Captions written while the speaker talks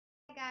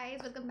guys,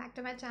 welcome back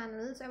to my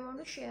channel. So I want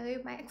to share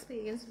you my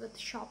experience with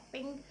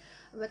shopping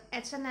with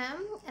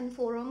H&M and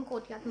Forum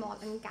Courtyard Mall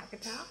in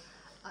Calcutta.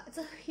 It's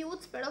a huge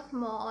spread of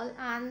mall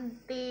and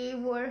they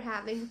were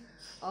having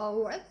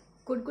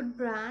good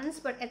brands,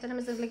 but H&M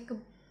is like a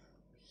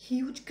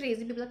huge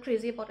crazy. People are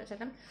crazy about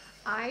H&M.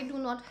 I do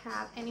not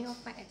have any of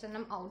my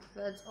H&M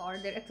outfits or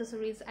their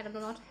accessories. I do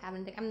not have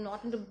anything. I'm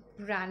not into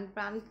brand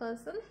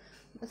person,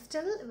 but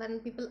still when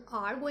people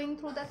are going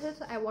through that hill,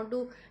 so I want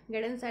to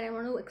get inside. I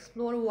want to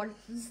explore what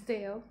is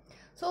there.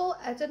 So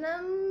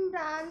H&M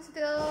brands,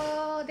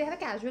 they have a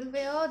casual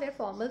wear, their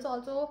formals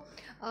also,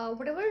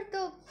 whatever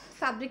the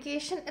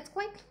fabrication, it's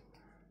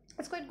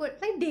quite good,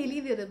 like daily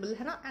wearable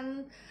है ना.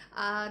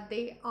 And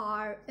they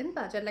are in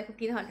budget like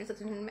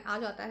 1500-1600 में आ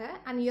जाता है.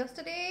 And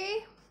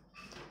yesterday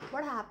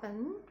what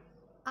happened,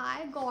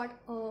 I got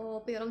a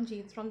pair of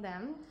jeans from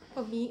them.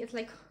 For me it's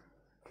like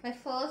my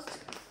first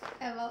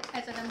ever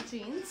H&M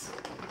jeans,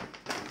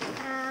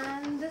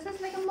 and this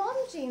is like a mom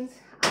jeans.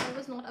 I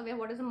was not aware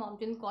what is a mom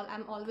jeans called.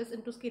 I'm always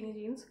into skinny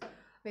jeans,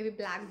 maybe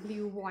black,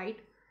 blue, white,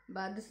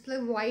 but this is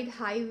like white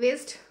high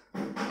waist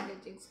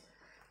jeans.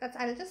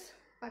 I'll just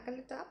buckle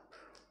it up,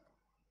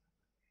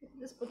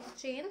 just put the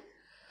chain.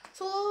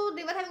 So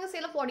they were having a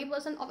sale of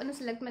 40% off in a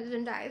select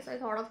merchandise. I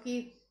thought of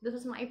कि this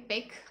is my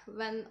pick.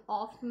 When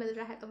off मिल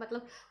रहा है तो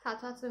मतलब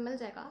साथ में मिल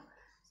जाएगा.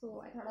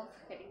 So I thought of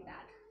getting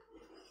that.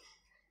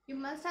 You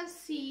must have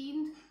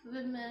seen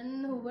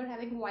women who were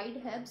having wide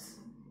hips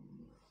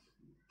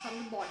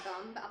from the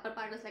bottom. The upper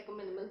part is like a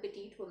minimal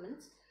petite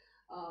woman's.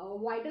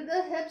 Wider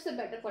the hips, the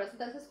better for us. So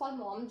this is called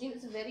mom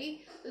jeans.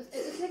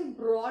 It's like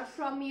broad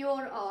from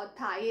your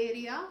thigh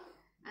area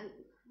and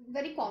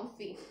very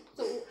comfy.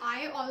 So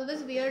I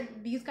always wear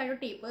these kind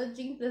of tapered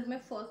jeans. This is my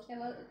first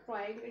ever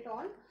trying it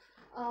on.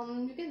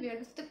 You can wear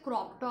this with a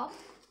crop top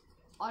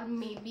or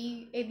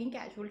maybe any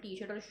casual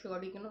t-shirt or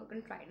shirt. You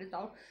can try this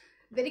out.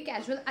 Very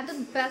casual. And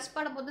the best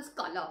part about this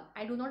color,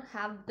 I do not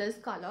have this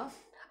color.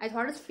 I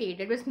thought it's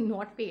faded, but it's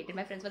not faded.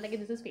 My friends were like,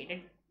 this is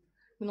faded,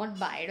 do not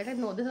buy it. I was like,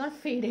 no, this is not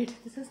faded.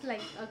 This is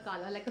like a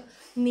color like a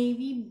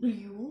navy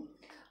blue.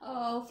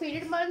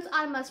 Faded ones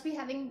I must be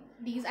having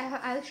these.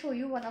 I'll show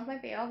you one of my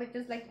pair which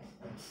is like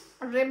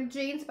ripped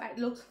jeans, but it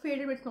looks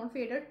faded but it's not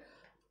faded.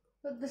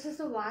 So this is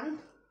the one,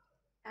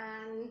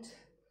 and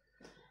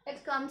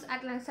it comes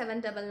at like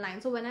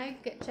 799. So when I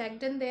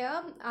checked in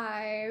there,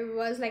 I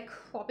was like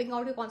popping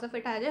out your concept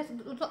fit.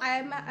 So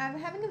I'm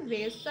having a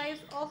waist size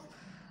of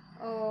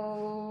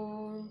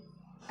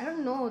I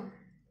don't know.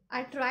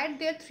 I tried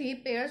their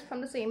 3 pairs from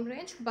the same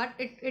range, but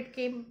it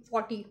came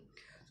 40.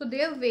 So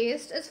their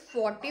waist is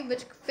 40,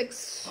 which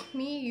fits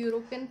me.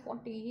 European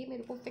 40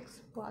 मेरे को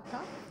fix हुआ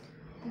था.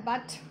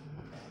 But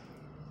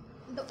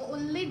the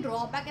only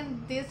drawback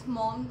in this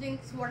mom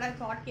jeans, what I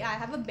thought कि I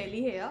have a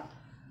belly here,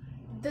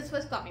 this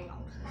was coming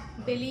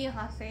out. Belly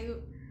यहाँ से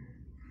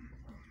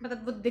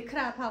मतलब वो दिख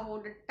रहा था,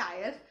 वो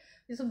tire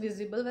is so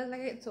visible. Was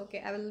like, it's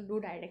okay, I will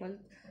do dieting, I will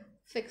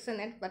fix in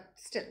it, but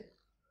still.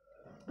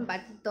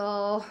 But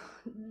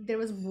there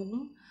was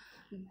boom,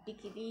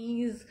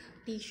 bikinis,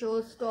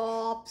 t-shirts,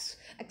 tops,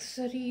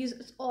 accessories.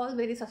 It's all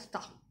very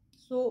sasta.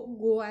 So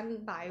go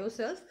and buy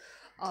yourself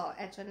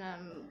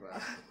H&M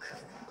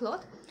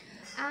cloth.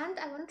 And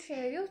I want to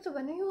share you. So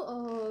when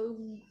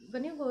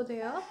you go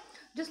there,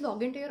 just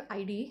log into your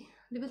ID.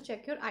 They will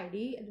check your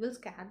ID, they will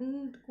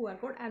scan the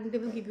QR code, and they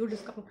will give you a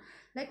discount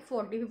like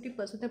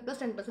 40-50% plus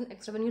 10%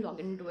 extra when you log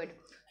into it.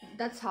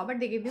 That's how, but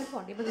they give you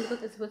 40%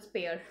 because it was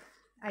pair.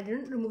 I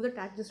didn't remove the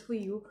tag just for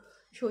you,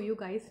 show you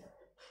guys.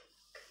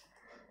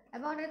 I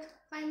bought it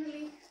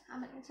finally.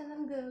 I'm an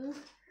H&M girl.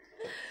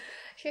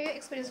 Share your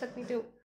experience with me too.